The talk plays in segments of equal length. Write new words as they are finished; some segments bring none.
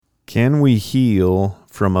Can we heal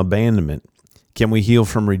from abandonment? Can we heal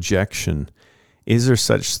from rejection? Is there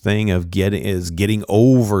such thing of getting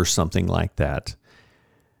over something like that?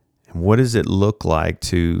 And what does it look like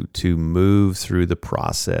to move through the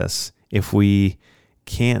process? If we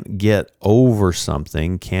can't get over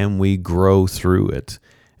something, can we grow through it?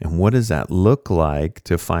 And what does that look like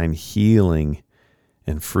to find healing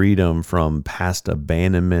and freedom from past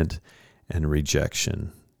abandonment and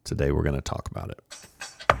rejection? Today we're going to talk about it.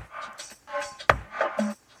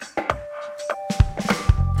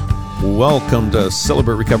 Welcome to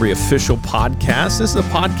Celebrate Recovery Official Podcast. This is a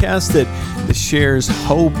podcast that shares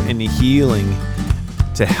hope and healing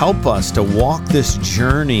to help us to walk this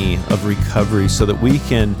journey of recovery so that we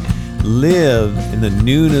can live in the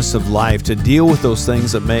newness of life, to deal with those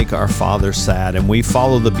things that make our Father sad. And we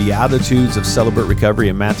follow the Beatitudes of Celebrate Recovery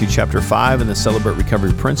in Matthew chapter 5 and the Celebrate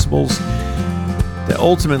Recovery principles that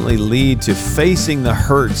ultimately lead to facing the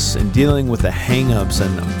hurts and dealing with the hang-ups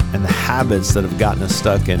and the habits that have gotten us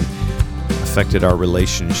stuck and affected our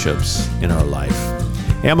relationships in our life.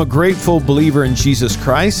 Hey, I'm a grateful believer in Jesus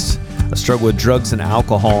Christ. I struggle with drugs and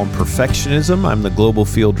alcohol and perfectionism. I'm the Global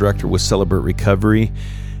Field Director with Celebrate Recovery.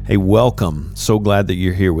 Hey, welcome. So glad that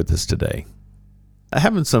you're here with us today. I'm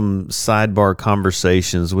having some sidebar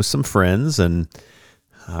conversations with some friends, and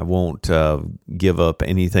I won't give up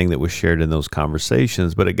anything that was shared in those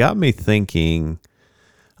conversations, but it got me thinking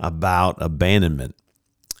about abandonment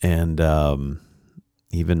and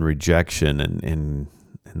even rejection. And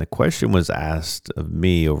the question was asked of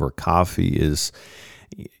me over coffee is,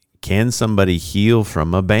 can somebody heal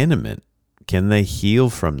from abandonment? Can they heal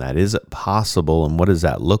from that? Is it possible? And what does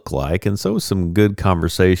that look like? And so it was some good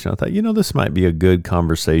conversation. I thought, this might be a good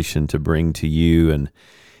conversation to bring to you, and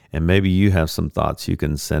maybe you have some thoughts you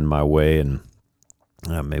can send my way, and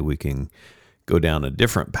maybe we can go down a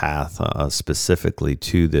different path specifically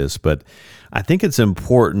to this. But I think it's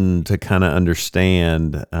important to kind of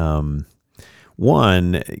understand, abandonment,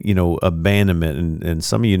 and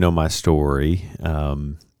some of you know my story,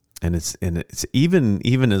 and it's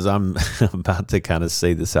even as I'm about to kind of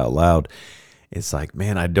say this out loud, it's like,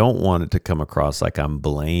 man, I don't want it to come across like I'm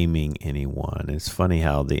blaming anyone. It's funny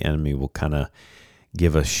how the enemy will kind of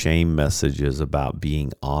give us shame messages about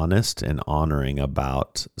being honest and honoring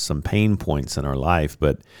about some pain points in our life.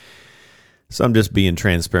 But so I'm just being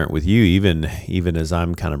transparent with you, even as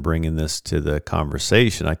I'm kind of bringing this to the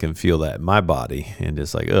conversation, I can feel that in my body, and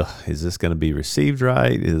just like, is this going to be received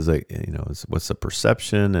right? What's the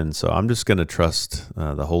perception? And so I'm just going to trust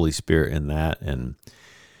the Holy Spirit in that, and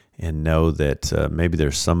know that maybe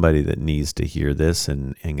there's somebody that needs to hear this,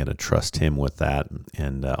 and going to trust Him with that,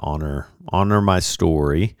 and honor my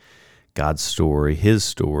story, God's story, His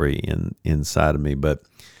story inside of me. But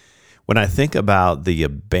when I think about the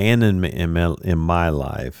abandonment in my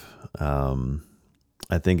life,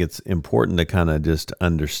 I think it's important to kind of just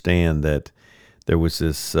understand that there was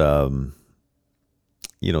this,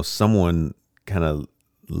 someone kind of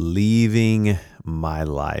leaving my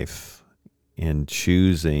life and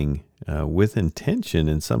choosing with intention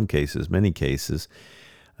in some cases, many cases,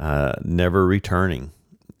 never returning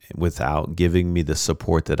without giving me the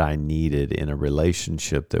support that I needed in a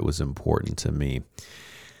relationship that was important to me.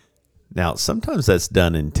 Now, sometimes that's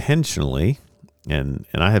done intentionally, and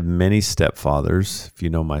I have many stepfathers, if you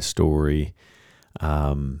know my story,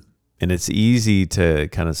 and it's easy to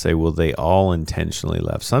kind of say, well, they all intentionally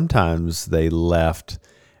left. Sometimes they left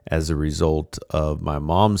as a result of my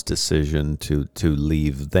mom's decision to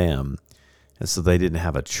leave them, and so they didn't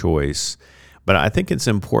have a choice. But I think it's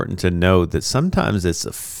important to note that sometimes it's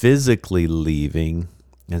physically leaving,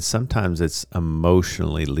 and sometimes it's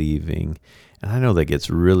emotionally leaving. And I know that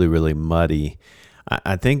gets really, really muddy.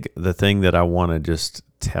 I think the thing that I want to just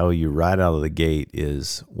tell you right out of the gate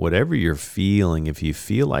is, whatever you're feeling, if you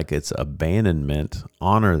feel like it's abandonment,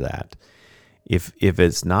 honor that. If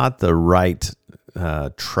it's not the right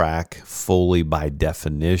track fully by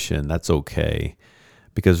definition, that's okay.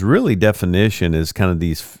 Because really, definition is kind of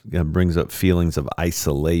brings up feelings of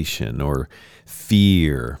isolation or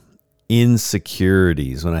fear,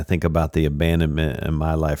 insecurities. When I think about the abandonment in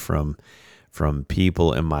my life from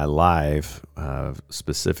people in my life,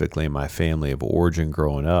 specifically in my family of origin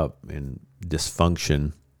growing up in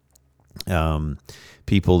dysfunction,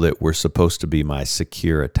 people that were supposed to be my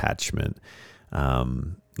secure attachment,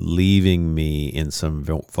 leaving me in some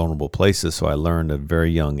vulnerable places. So I learned at a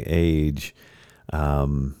very young age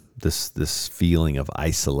this feeling of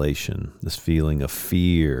isolation, this feeling of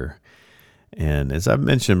fear. And as I've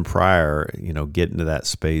mentioned prior, getting to that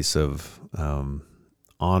space of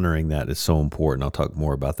honoring that is so important. I'll talk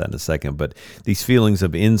more about that in a second. But these feelings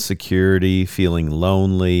of insecurity, feeling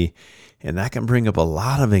lonely, and that can bring up a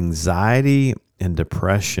lot of anxiety and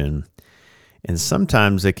depression. And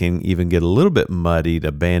sometimes it can even get a little bit muddied,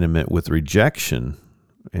 abandonment with rejection.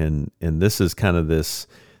 And this is kind of this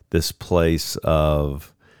place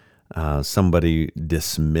of somebody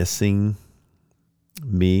dismissing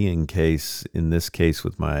me, in this case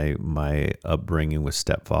with my upbringing with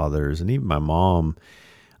stepfathers and even my mom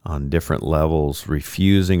on different levels,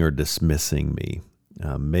 refusing or dismissing me.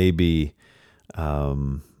 Maybe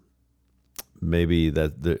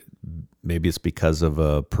it's because of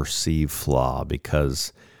a perceived flaw,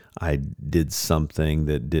 because I did something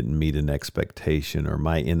that didn't meet an expectation, or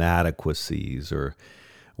my inadequacies, or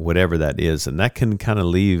whatever that is. And that can kind of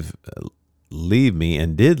leave me,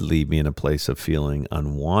 and did leave me, in a place of feeling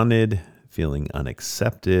unwanted, feeling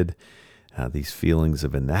unaccepted, these feelings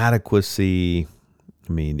of inadequacy.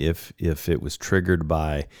 I mean, if it was triggered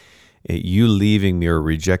by you leaving me or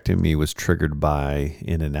rejecting me was triggered by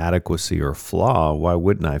an inadequacy or flaw, why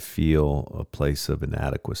wouldn't I feel a place of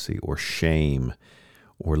inadequacy or shame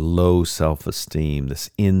or low self-esteem, this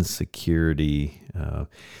insecurity?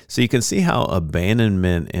 So you can see how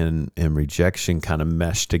abandonment and rejection kind of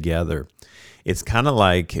mesh together. It's kind of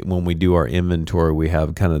like when we do our inventory, we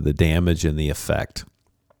have kind of the damage and the effect.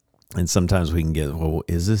 And sometimes we can get, well,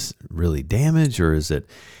 is this really damage or is it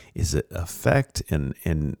effect? And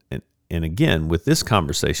again, with this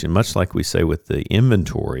conversation, much like we say with the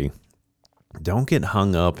inventory, don't get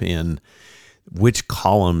hung up in which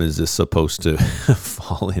column is this supposed to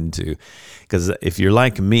fall into. Because if you're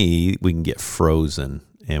like me, we can get frozen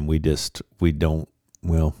and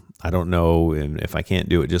I don't know. And if I can't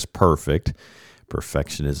do it just perfect,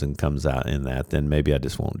 perfectionism comes out in that, then maybe I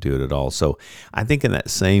just won't do it at all. So I think in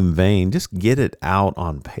that same vein, just get it out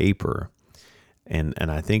on paper. And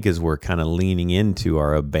I think as we're kind of leaning into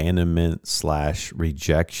our abandonment /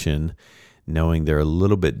 rejection, knowing they're a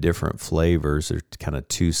little bit different flavors, they're kind of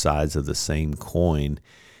two sides of the same coin.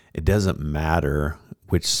 It doesn't matter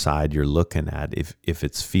which side you're looking at. If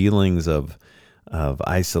it's feelings of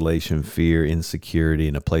isolation, fear, insecurity,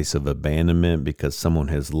 in a place of abandonment because someone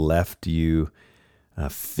has left you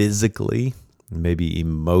physically, maybe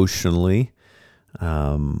emotionally,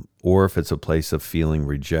 or if it's a place of feeling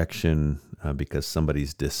rejection because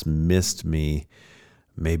somebody's dismissed me,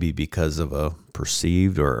 maybe because of a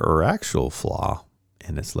perceived or actual flaw,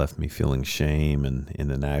 and it's left me feeling shame and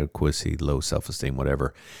inadequacy, low self-esteem,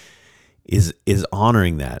 whatever, is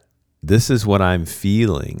honoring that. This is what I'm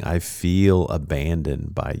feeling. I feel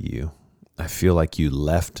abandoned by you. I feel like you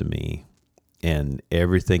left me, and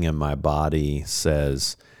everything in my body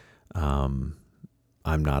says, I'm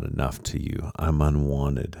not enough to you. I'm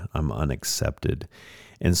unwanted. I'm unaccepted.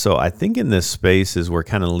 And so I think in this space, as we're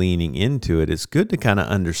kind of leaning into it, it's good to kind of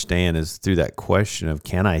understand is through that question of,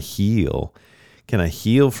 can I heal? Can I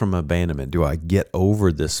heal from abandonment? Do I get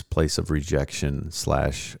over this place of rejection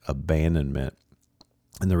 / abandonment?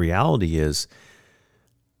 And the reality is,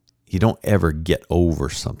 you don't ever get over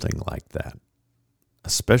something like that,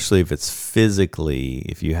 especially if it's physically,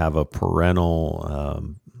 if you have a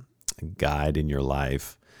parental guide in your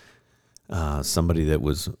life, somebody that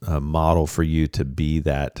was a model for you to be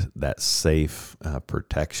that safe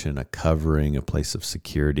protection, a covering, a place of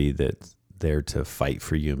security that's there to fight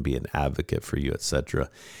for you and be an advocate for you, etc.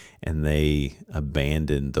 And they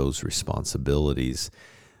abandoned those responsibilities.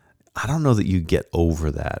 I don't know that you get over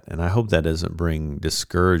that, and I hope that doesn't bring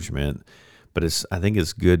discouragement. But I think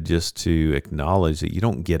it's good just to acknowledge that you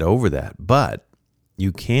don't get over that, but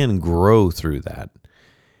you can grow through that.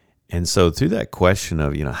 And so through that question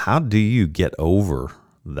of, how do you get over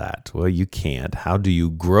that? Well, you can't. How do you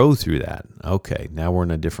grow through that? Okay, now we're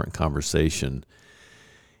in a different conversation.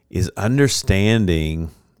 Is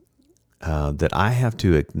understanding that I have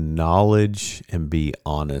to acknowledge and be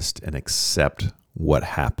honest and accept what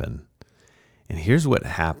happened. And here's what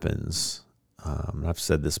happens. I've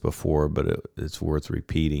said this before, but it's worth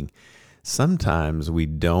repeating. Sometimes we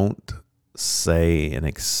don't say and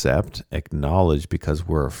acknowledge because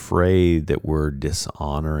we're afraid that we're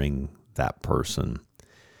dishonoring that person.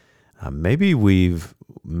 Maybe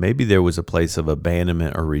there was a place of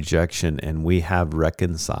abandonment or rejection, and we have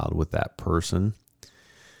reconciled with that person,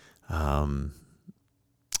 but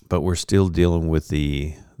we're still dealing with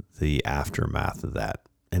the aftermath of that,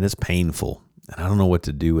 and it's painful. And I don't know what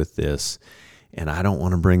to do with this, and I don't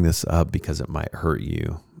want to bring this up because it might hurt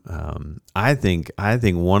you. I think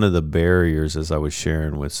one of the barriers, as I was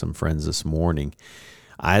sharing with some friends this morning,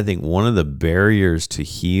 I think one of the barriers to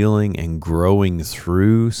healing and growing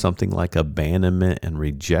through something like abandonment and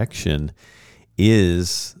rejection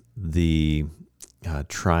is the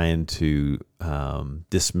trying to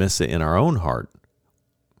dismiss it in our own heart.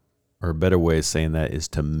 Or a better way of saying that is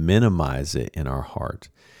to minimize it in our heart.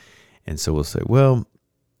 And so we'll say, well,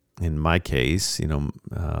 in my case,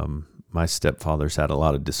 my stepfathers had a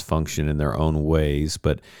lot of dysfunction in their own ways,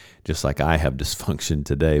 but just like I have dysfunction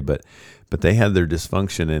today, but they had their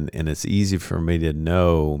dysfunction, and it's easy for me to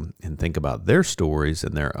know and think about their stories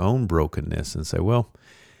and their own brokenness and say, well,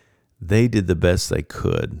 they did the best they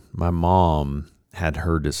could. My mom had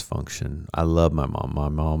her dysfunction. I love my mom. My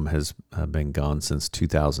mom has been gone since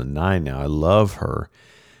 2009 now. I love her,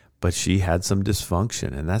 but she had some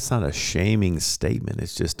dysfunction, and that's not a shaming statement.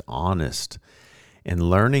 It's just honest. And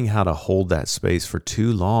learning how to hold that space. For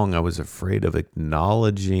too long, I was afraid of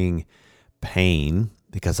acknowledging pain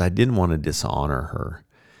because I didn't want to dishonor her.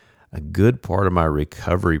 A good part of my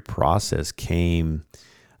recovery process came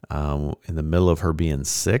in the middle of her being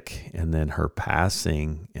sick, and then her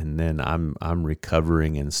passing, and then I'm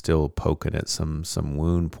recovering and still poking at some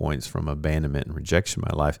wound points from abandonment and rejection in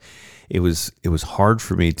my life. It was hard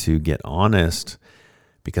for me to get honest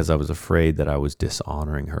because I was afraid that I was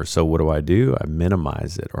dishonoring her. So what do? I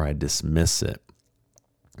minimize it, or I dismiss it.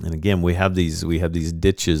 And again, we have these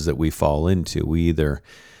ditches that we fall into. We either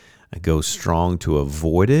go strong to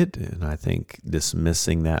avoid it, and I think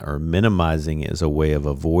dismissing that or minimizing it is a way of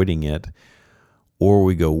avoiding it, or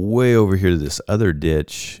we go way over here to this other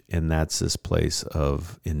ditch, and that's this place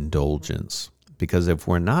of indulgence. Because if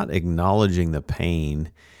we're not acknowledging the pain,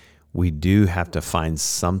 we do have to find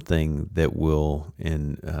something that we'll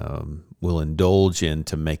indulge in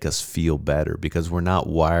to make us feel better, because we're not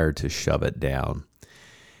wired to shove it down.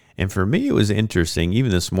 And for me, it was interesting.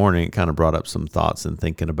 Even this morning, it kind of brought up some thoughts and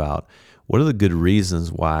thinking about what are the good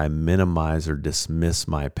reasons why I minimize or dismiss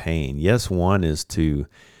my pain. Yes, one is to,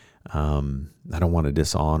 I don't want to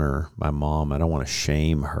dishonor my mom. I don't want to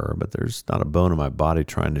shame her, but there's not a bone in my body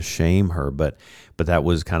trying to shame her. But that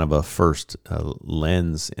was kind of a first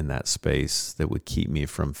lens in that space that would keep me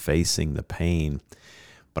from facing the pain.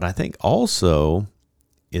 But I think also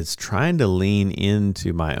it's trying to lean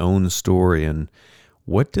into my own story and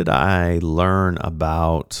what did I learn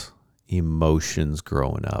about emotions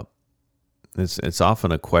growing up? It's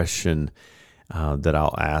often a question that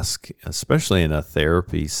I'll ask, especially in a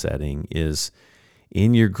therapy setting, is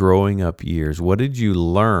in your growing up years, what did you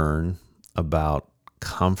learn about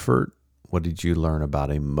comfort? What did you learn about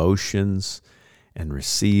emotions and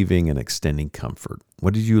receiving and extending comfort?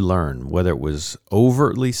 What did you learn, whether it was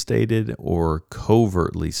overtly stated or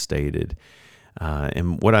covertly stated?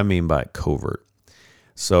 And what I mean by covert.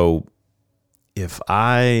 So if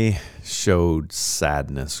I showed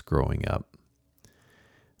sadness growing up,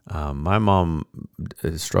 my mom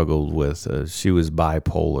struggled with, she was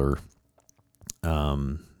bipolar.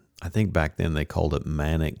 I think back then they called it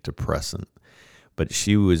manic depressant, but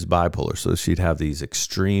she was bipolar. So she'd have these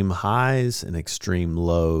extreme highs and extreme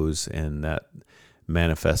lows, and that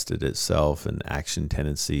manifested itself in action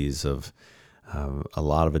tendencies of a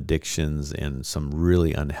lot of addictions and some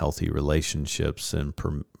really unhealthy relationships and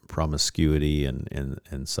promiscuity and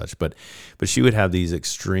such. But she would have these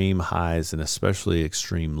extreme highs and especially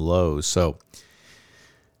extreme lows.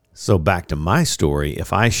 So back to my story,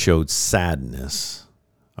 if I showed sadness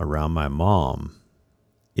around my mom,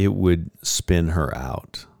 it would spin her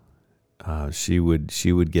out. She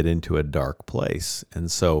would get into a dark place. And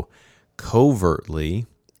so covertly,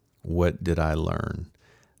 what did I learn?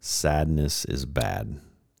 Sadness is bad.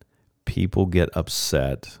 People get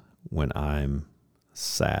upset when I'm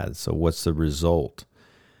sad. So what's the result?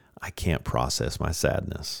 I can't process my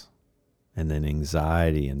sadness. And then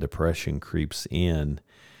anxiety and depression creeps in.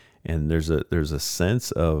 And there's a sense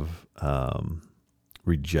of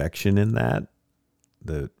rejection in that.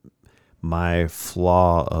 My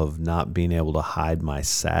flaw of not being able to hide my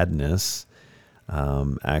sadness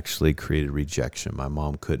actually created rejection. My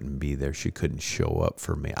mom couldn't be there. She couldn't show up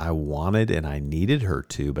for me. I wanted and I needed her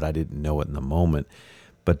to, but I didn't know it in the moment.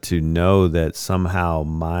 But to know that somehow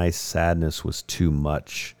my sadness was too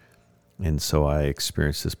much, and so I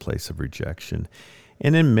experienced this place of rejection.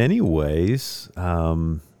 And in many ways,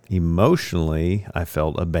 emotionally, I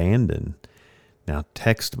felt abandoned. Now,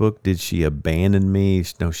 textbook, did she abandon me?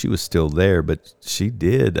 No, she was still there, but she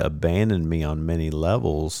did abandon me on many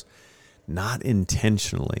levels. Not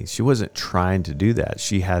intentionally. She wasn't trying to do that.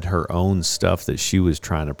 She had her own stuff that she was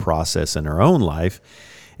trying to process in her own life.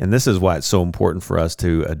 And this is why it's so important for us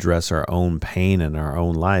to address our own pain in our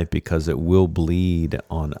own life, because it will bleed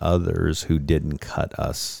on others who didn't cut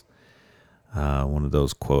us. One of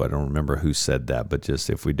those quote, I don't remember who said that, but just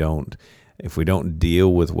if we don't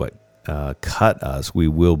deal with what cut us, we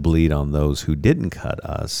will bleed on those who didn't cut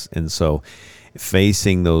us. And so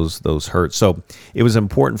facing those hurts. So it was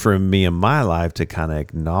important for me in my life to kind of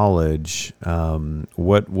acknowledge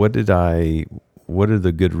what are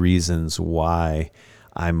the good reasons why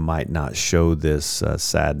I might not show this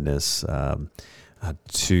sadness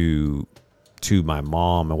to my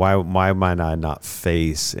mom, and why might I not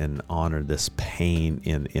face and honor this pain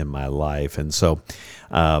in my life? And so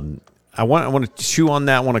I want to chew on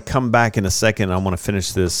that. I want to come back in a second. I want to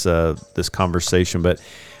finish this conversation, but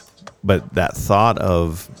that thought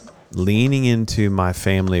of leaning into my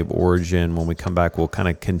family of origin, when we come back, we'll kind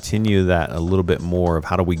of continue that a little bit more of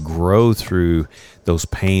how do we grow through those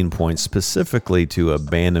pain points, specifically to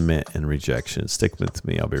abandonment and rejection. Stick with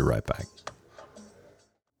me. I'll be right back.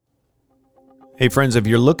 Hey friends, if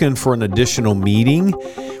you're looking for an additional meeting,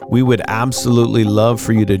 we would absolutely love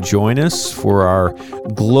for you to join us for our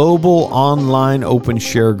global online open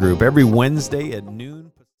share group every Wednesday at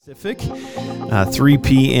noon Pacific, 3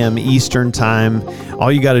 p.m. Eastern Time.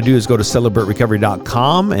 All you got to do is go to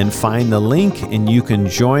celebraterecovery.com and find the link, and you can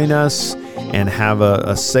join us and have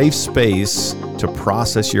a safe space to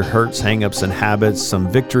process your hurts, hangups, and habits,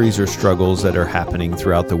 some victories or struggles that are happening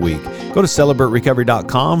throughout the week. Go to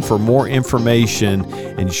celebraterecovery.com for more information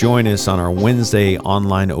and join us on our Wednesday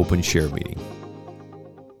online open share meeting.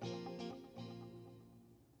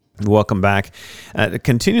 Welcome back.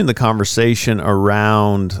 Continuing the conversation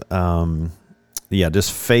around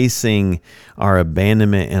just facing our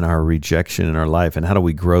abandonment and our rejection in our life, and how do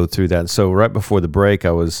we grow through that. So right before the break,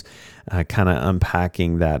 I was kind of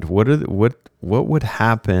unpacking that. What would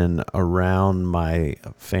happen around my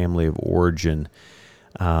family of origin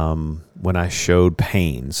when I showed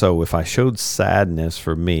pain? So if I showed sadness,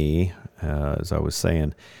 for me, as I was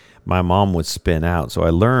saying, my mom would spin out. So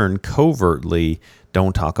I learned covertly,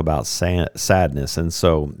 don't talk about sadness. And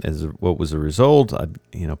so what was the result?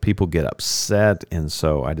 People get upset. And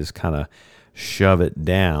so I just kind of shove it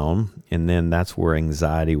down. And then that's where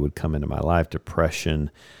anxiety would come into my life, depression.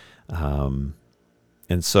 And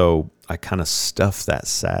so I kind of stuff that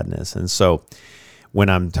sadness. And so when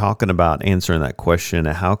I'm talking about answering that question,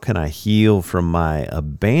 how can I heal from my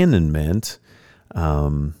abandonment?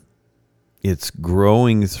 It's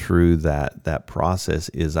growing through that process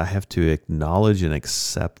is I have to acknowledge and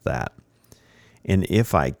accept that. And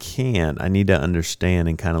if I can't, I need to understand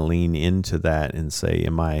and kind of lean into that and say,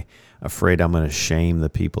 am I afraid I'm going to shame the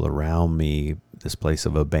people around me, this place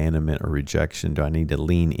of abandonment or rejection? Do I need to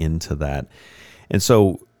lean into that? And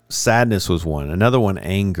so sadness was one. Another one,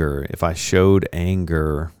 anger. If I showed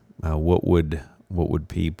anger, what would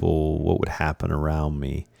happen around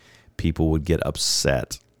me? People would get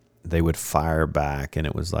upset. They would fire back, and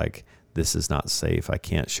it was like, this is not safe. I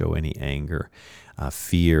can't show any anger.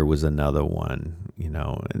 Fear was another one,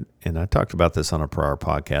 and I talked about this on a prior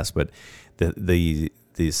podcast, but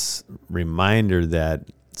this reminder that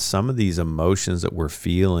some of these emotions that we're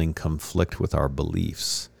feeling conflict with our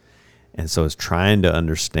beliefs. And so it's trying to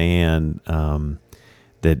understand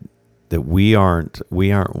that we aren't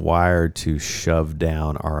wired to shove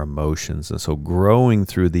down our emotions. And so growing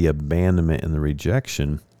through the abandonment and the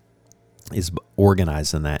rejection is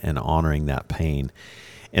organizing that and honoring that pain.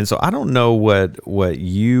 And so I don't know what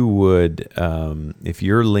you would, if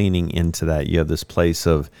you're leaning into that, you have this place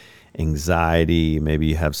of anxiety, maybe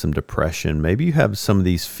you have some depression, maybe you have some of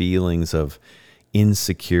these feelings of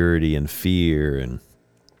insecurity and fear and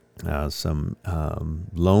some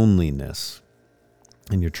loneliness,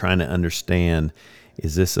 and you're trying to understand,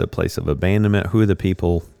 is this a place of abandonment? Who are the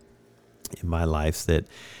people in my life that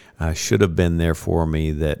should have been there for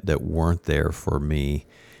me that weren't there for me,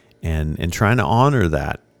 and trying to honor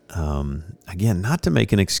that. Again, not to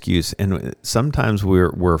make an excuse. And sometimes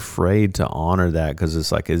we're afraid to honor that because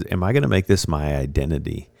it's like, am I going to make this my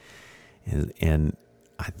identity? And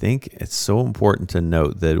I think it's so important to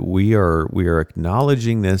note that we are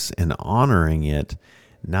acknowledging this and honoring it,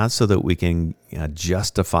 not so that we can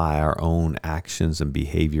justify our own actions and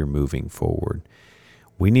behavior moving forward.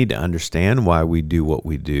 We need to understand why we do what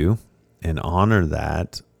we do and honor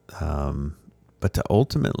that, but to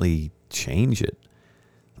ultimately change it.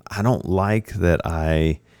 I don't like that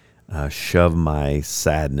I shove my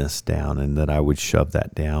sadness down, and that I would shove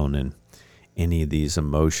that down in any of these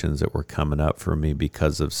emotions that were coming up for me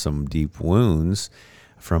because of some deep wounds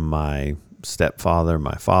from my stepfather,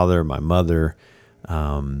 my father, my mother.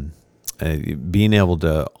 Being able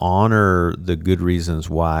to honor the good reasons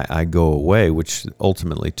why I go away, which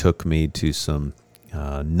ultimately took me to some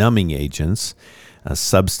numbing agents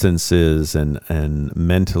substances and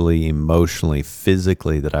mentally, emotionally,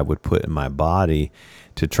 physically that I would put in my body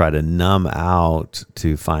to try to numb out,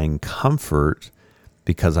 to find comfort,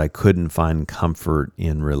 because I couldn't find comfort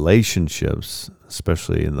in relationships,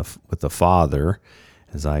 especially with the Father.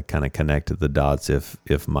 As I kind of connected the dots,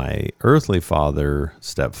 if my earthly father,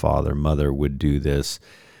 stepfather, mother would do this,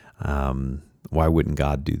 why wouldn't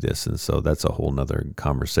God do this? And so that's a whole nother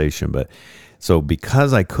conversation. But so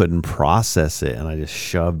because I couldn't process it and I just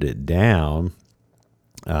shoved it down,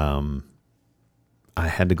 I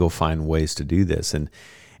had to go find ways to do this. And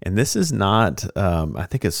this is not, I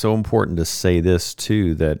think it's so important to say this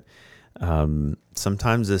too, that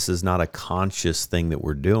sometimes this is not a conscious thing that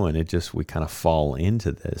we're doing. We kind of fall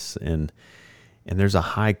into this, and there's a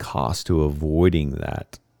high cost to avoiding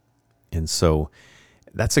that. And so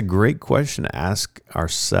that's a great question to ask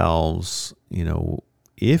ourselves.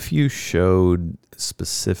 If you showed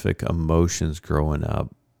specific emotions growing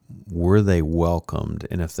up, were they welcomed?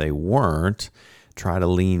 And if they weren't, try to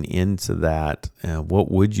lean into that.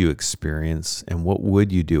 What would you experience, and what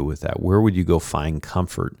would you do with that? Where would you go find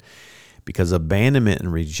comfort? Because abandonment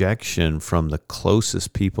and rejection from the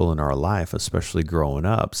closest people in our life, especially growing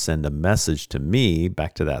up, send a message to me,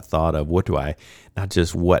 back to that thought of not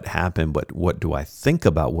just what happened, but what do I think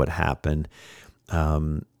about what happened?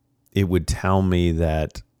 It would tell me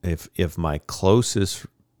that if my closest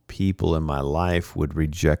people in my life would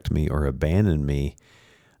reject me or abandon me,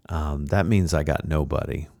 that means I got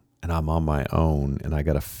nobody, and I'm on my own, and I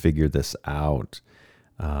got to figure this out,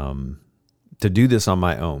 to do this on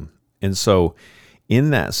my own. And so in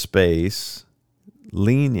that space,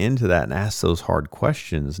 lean into that and ask those hard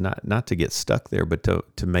questions, not to get stuck there, but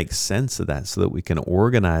to make sense of that so that we can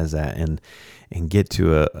organize that and get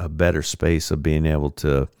to a better space of being able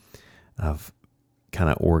to kind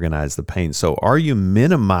of organize the pain. So are you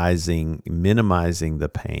minimizing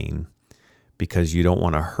the pain because you don't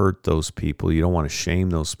want to hurt those people, you don't want to shame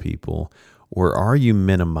those people, or are you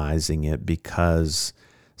minimizing it because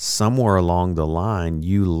somewhere along the line,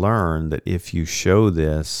 you learn that if you show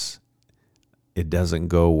this, it doesn't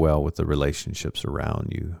go well with the relationships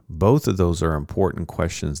around you? Both of those are important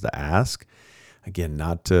questions to ask. Again,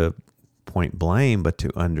 not to point blame, but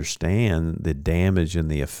to understand the damage and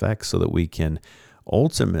the effects so that we can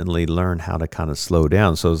ultimately learn how to kind of slow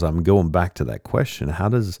down. So as I'm going back to that question,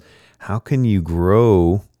 how can you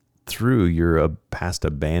grow through your past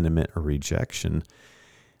abandonment or rejection?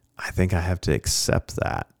 I think I have to accept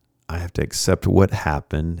that. I have to accept what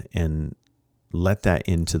happened and let that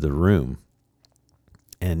into the room.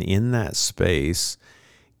 And in that space,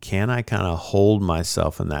 can I kind of hold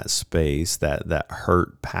myself in that space, that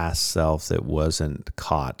hurt past self that wasn't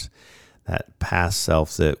caught, that past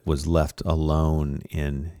self that was left alone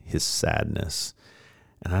in his sadness?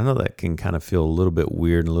 And I know that can kind of feel a little bit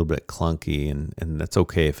weird and a little bit clunky, and that's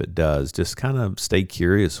okay if it does. Just kind of stay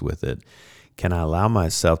curious with it. Can I allow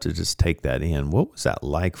myself to just take that in? What was that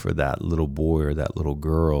like for that little boy or that little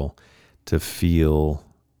girl to feel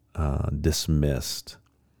dismissed,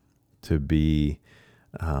 to be,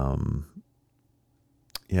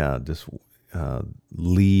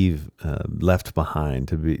 left behind,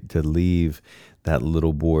 to leave that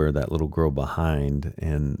little boy or that little girl behind,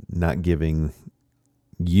 and not giving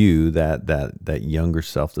you that younger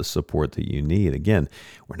self the support that you need? Again,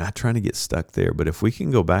 we're not trying to get stuck there, but if we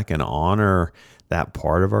can go back and honor that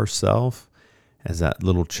part of ourself as that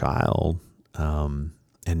little child,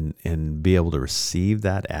 and be able to receive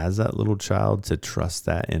that as that little child, to trust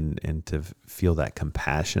that and to feel that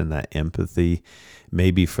compassion, that empathy,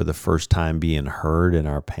 maybe for the first time being heard in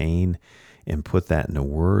our pain, and put that into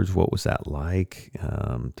words. What was that like?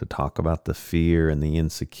 To talk about the fear and the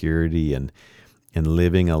insecurity and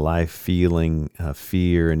living a life feeling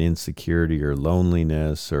fear and insecurity or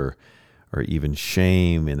loneliness or even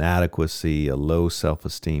shame, inadequacy, a low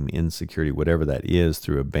self-esteem, insecurity, whatever that is,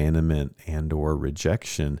 through abandonment and or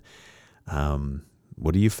rejection.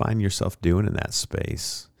 What do you find yourself doing in that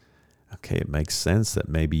space? Okay, it makes sense that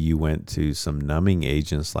maybe you went to some numbing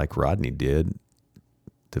agents like Rodney did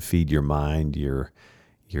to feed your mind, your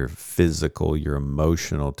physical, your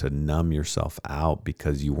emotional, to numb yourself out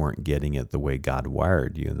because you weren't getting it the way God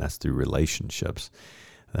wired you, and that's through relationships.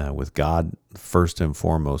 With God first and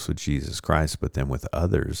foremost, with Jesus Christ, but then with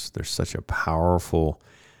others. There's such a powerful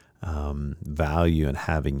value in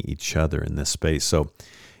having each other in this space. So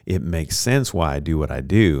it makes sense why I do what I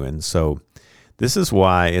do. And so this is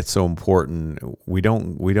why it's so important. We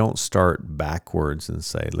don't start backwards and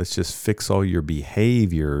say, let's just fix all your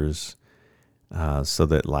behaviors so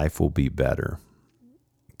that life will be better.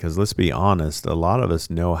 Because let's be honest, a lot of us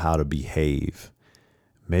know how to behave.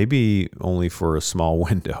 maybe only for a small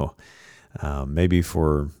window, maybe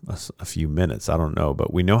for a few minutes. I don't know,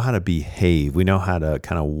 but we know how to behave. We know how to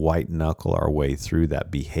kind of white knuckle our way through that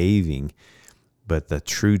behaving. But the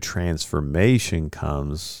true transformation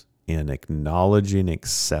comes in acknowledging,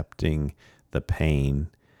 accepting the pain,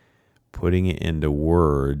 putting it into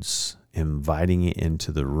words, inviting it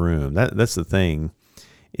into the room. That's the thing.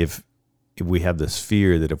 If we have this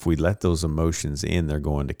fear that if we let those emotions in, they're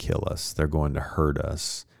going to kill us. They're going to hurt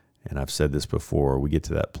us. And I've said this before, we get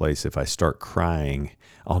to that place, if I start crying,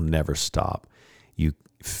 I'll never stop.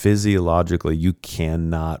 Physiologically, you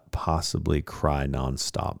cannot possibly cry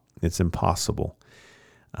nonstop. It's impossible.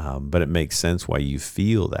 But it makes sense why you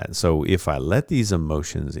feel that. So if I let these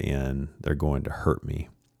emotions in, they're going to hurt me.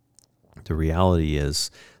 The reality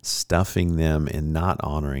is stuffing them and not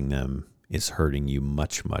honoring them is hurting you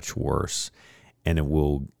much, much worse. And it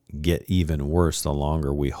will get even worse the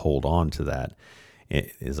longer we hold on to that.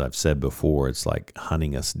 As I've said before, it's like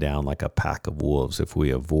hunting us down like a pack of wolves. If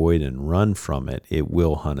we avoid and run from it, it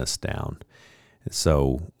will hunt us down.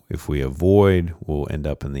 So if we avoid, we'll end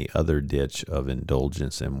up in the other ditch of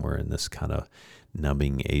indulgence, and we're in this kind of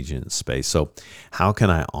numbing agent space. So how can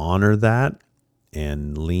I honor that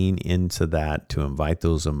and lean into that to invite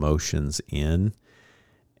those emotions in?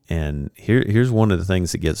 And here's one of the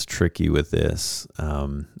things that gets tricky with this,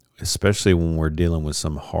 especially when we're dealing with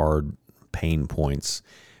some hard pain points.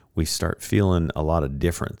 We start feeling a lot of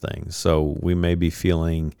different things. So we may be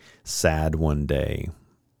feeling sad one day,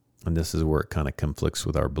 and this is where it kind of conflicts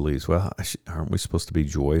with our beliefs. Well, aren't we supposed to be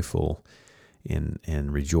joyful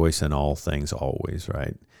and rejoice in all things always,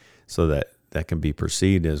 right? So that can be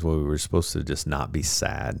perceived as, well, we're supposed to just not be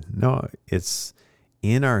sad. No, it's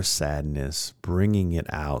in our sadness, bringing it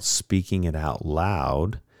out, speaking it out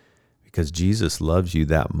loud, because Jesus loves you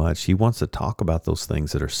that much. He wants to talk about those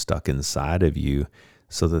things that are stuck inside of you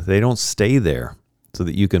so that they don't stay there, so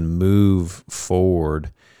that you can move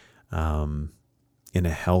forward in a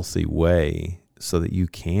healthy way, so that you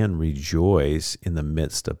can rejoice in the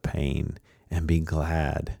midst of pain and be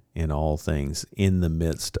glad in all things in the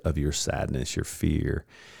midst of your sadness, your fear,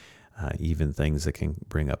 even things that can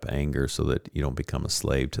bring up anger, so that you don't become a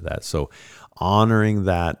slave to that. So honoring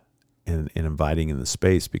that and inviting in the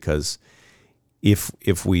space, because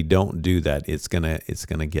if we don't do that, it's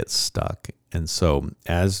gonna get stuck. And so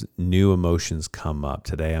as new emotions come up,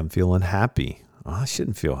 today I'm feeling happy. Oh, I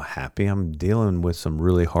shouldn't feel happy. I'm dealing with some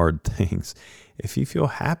really hard things. If you feel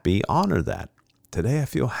happy, honor that. Today I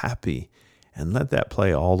feel happy, and let that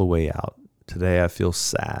play all the way out. Today I feel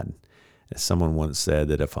sad. As someone once said,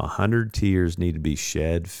 that if 100 tears need to be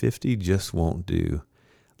shed, 50 just won't do.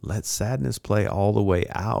 Let sadness play all the way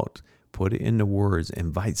out. Put it into words.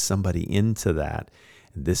 Invite somebody into that.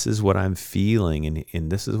 This is what I'm feeling,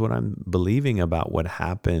 and this is what I'm believing about what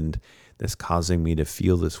happened that's causing me to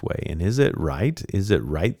feel this way. And is it right? Is it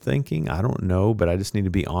right thinking? I don't know, but I just need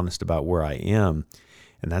to be honest about where I am.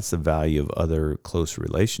 And that's the value of other close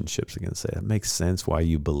relationships. I can say, it makes sense why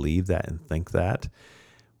you believe that and think that.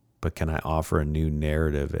 But can I offer a new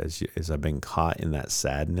narrative as I've been caught in that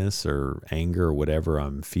sadness or anger or whatever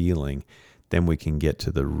I'm feeling? Then we can get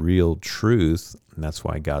to the real truth. And that's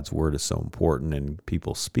why God's word is so important, and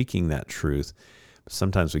people speaking that truth. But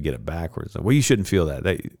sometimes we get it backwards. Well, you shouldn't feel that.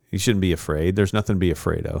 You shouldn't be afraid. There's nothing to be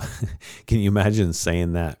afraid of. Can you imagine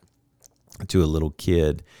saying that to a little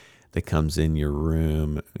kid that comes in your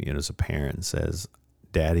room, as a parent, and says,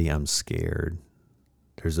 "Daddy, I'm scared.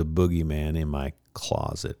 There's a boogeyman in my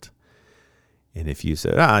closet." And if you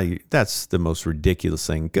said, that's the most ridiculous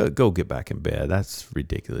thing, go get back in bed. That's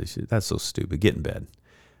ridiculous. That's so stupid. Get in bed.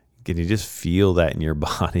 Can you just feel that in your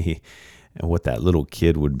body, and what that little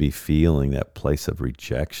kid would be feeling, that place of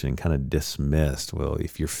rejection, kind of dismissed? Well,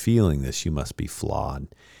 if you're feeling this, you must be flawed.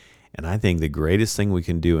 And I think the greatest thing we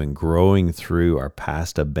can do in growing through our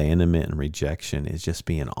past abandonment and rejection is just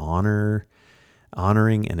being honoring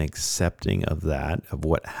and accepting of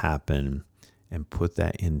what happened, and put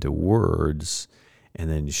that into words, and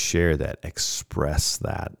then share that, express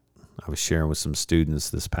that. I was sharing with some students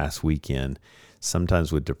this past weekend.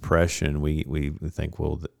 Sometimes with depression, we think,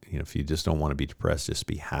 well, if you just don't want to be depressed, just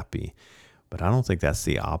be happy. But I don't think that's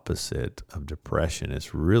the opposite of depression.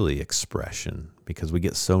 It's really expression, because we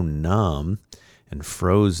get so numb and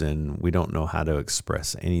frozen, we don't know how to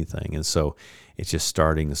express anything. And so it's just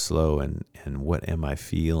starting slow and what am I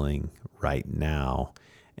feeling right now?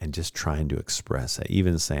 And just trying to express it.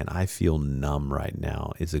 Even saying, I feel numb right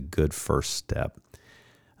now, is a good first step.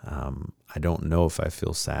 I don't know if I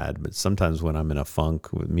feel sad, but sometimes when I'm in a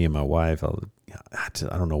funk with me and my wife, I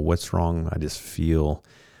don't know what's wrong. I just feel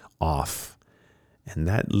off. And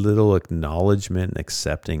that little acknowledgement and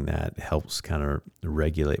accepting that helps kind of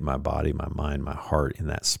regulate my body, my mind, my heart in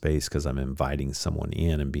that space, because I'm inviting someone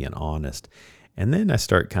in and being honest. And then I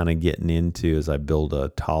start kind of getting into, as I build a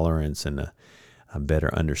tolerance and a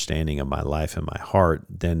better understanding of my life and my heart,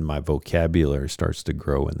 then my vocabulary starts to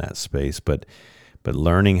grow in that space. But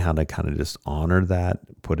learning how to kind of just honor that,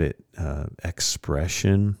 put it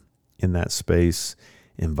expression in that space,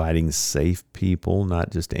 inviting safe people,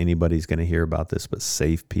 not just anybody's going to hear about this, but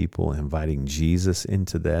safe people, inviting Jesus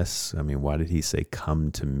into this. I mean, why did he say,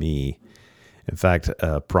 come to me? In fact,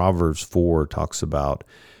 Proverbs 4 talks about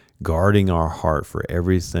guarding our heart, for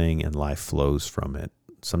everything in life flows from it.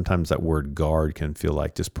 Sometimes that word guard can feel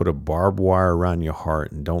like just put a barbed wire around your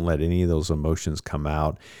heart and don't let any of those emotions come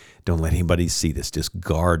out. Don't let anybody see this. Just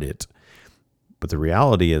guard it. But the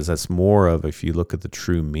reality is that's more of, if you look at the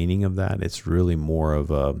true meaning of that, it's really more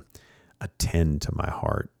of a tend to my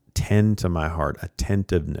heart. Tend to my heart,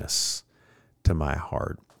 attentiveness to my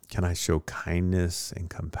heart. Can I show kindness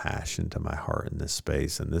and compassion to my heart in this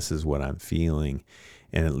space? And this is what I'm feeling,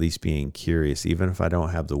 and at least being curious, even if I don't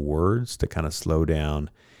have the words, to kind of slow down.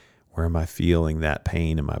 Where am I feeling that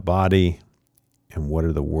pain in my body? And what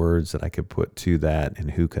are the words that I could put to that?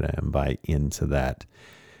 And who could I invite into that?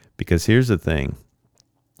 Because here's the thing,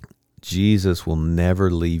 Jesus will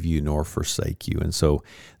never leave you nor forsake you. And so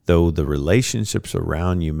though the relationships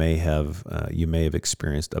around you may have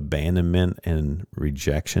experienced abandonment and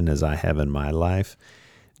rejection, as I have in my life,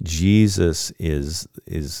 Jesus is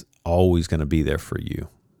always going to be there for you,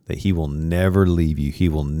 that he will never leave you. He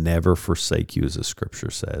will never forsake you, as the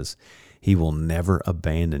scripture says. He will never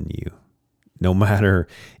abandon you. No matter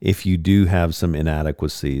if you do have some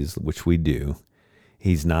inadequacies, which we do,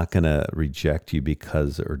 he's not going to reject you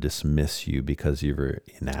or dismiss you because of your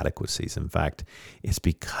inadequacies. In fact, it's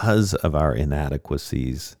because of our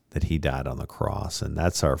inadequacies that he died on the cross. And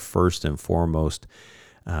that's our first and foremost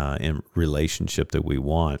in relationship that we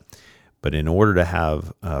want. But in order to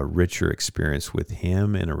have a richer experience with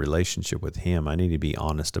him and a relationship with him, I need to be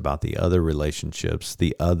honest about the other relationships,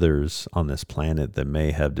 the others on this planet that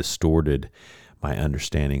may have distorted my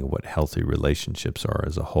understanding of what healthy relationships are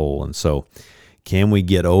as a whole. And so, can we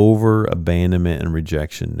get over abandonment and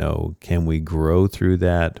rejection? No. Can we grow through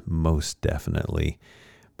that? Most definitely.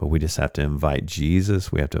 But we just have to invite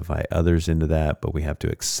Jesus. We have to invite others into that, but we have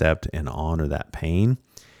to accept and honor that pain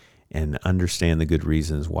and understand the good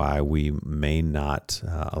reasons why we may not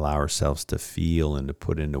allow ourselves to feel and to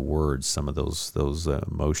put into words some of those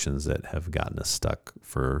emotions that have gotten us stuck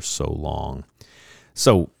for so long.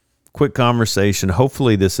 So, quick conversation.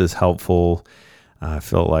 Hopefully this is helpful. I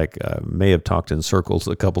felt like I may have talked in circles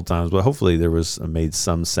a couple times, but hopefully there was made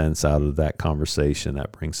some sense out of that conversation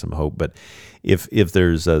that brings some hope. But if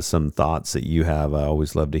there's some thoughts that you have, I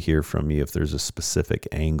always love to hear from you. If there's a specific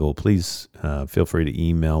angle, please feel free to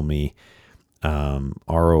email me,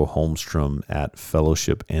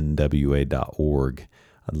 roholmstrom@fellowshipnwa.org.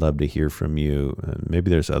 I'd love to hear from you.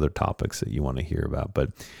 Maybe there's other topics that you want to hear about,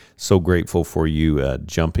 but so grateful for you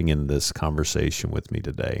jumping into this conversation with me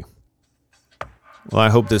today. Well,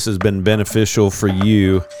 I hope this has been beneficial for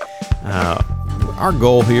you. Our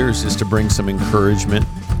goal here is just to bring some encouragement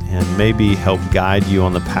and maybe help guide you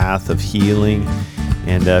on the path of healing.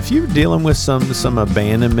 And if you're dealing with some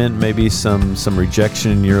abandonment, maybe some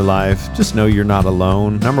rejection in your life, just know you're not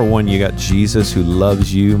alone. Number one, you got Jesus who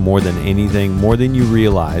loves you more than anything, more than you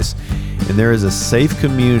realize. And there is a safe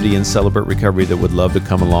community in Celebrate Recovery that would love to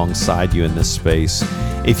come alongside you in this space.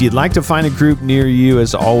 If you'd like to find a group near you,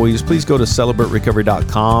 as always, please go to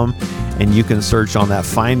celebraterecovery.com and you can search on that,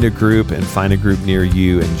 find a group and find a group near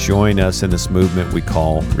you and join us in this movement we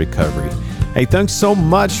call recovery. Hey, thanks so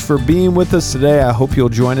much for being with us today. I hope you'll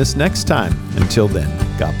join us next time. Until then,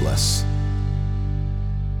 God bless.